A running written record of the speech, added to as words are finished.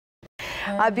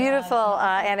A beautiful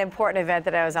and important event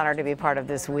that I was honored to be part of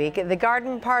this week. The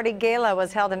Garen Party Gala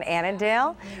was held in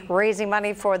Annandale, raising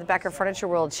money for the Becker Furniture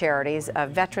World Charities, a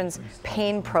Veterans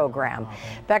Pain Program.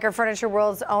 Becker Furniture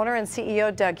World's owner and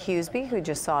CEO Doug Huseby, who you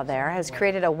just saw there, has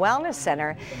created a wellness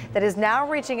center that is now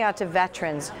reaching out to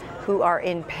veterans who are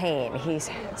in pain. He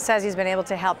says he's been able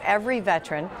to help every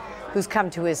veteran who's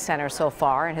come to his center so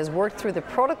far and has worked through the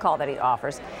protocol that he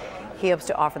offers. He hopes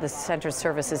to offer the center's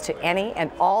services to any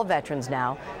and all veterans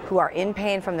now who are in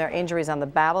pain from their injuries on the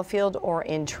battlefield or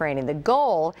in training. The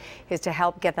goal is to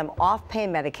help get them off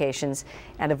pain medications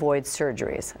and avoid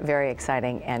surgeries. Very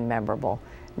exciting and memorable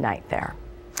night there.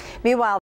 Meanwhile,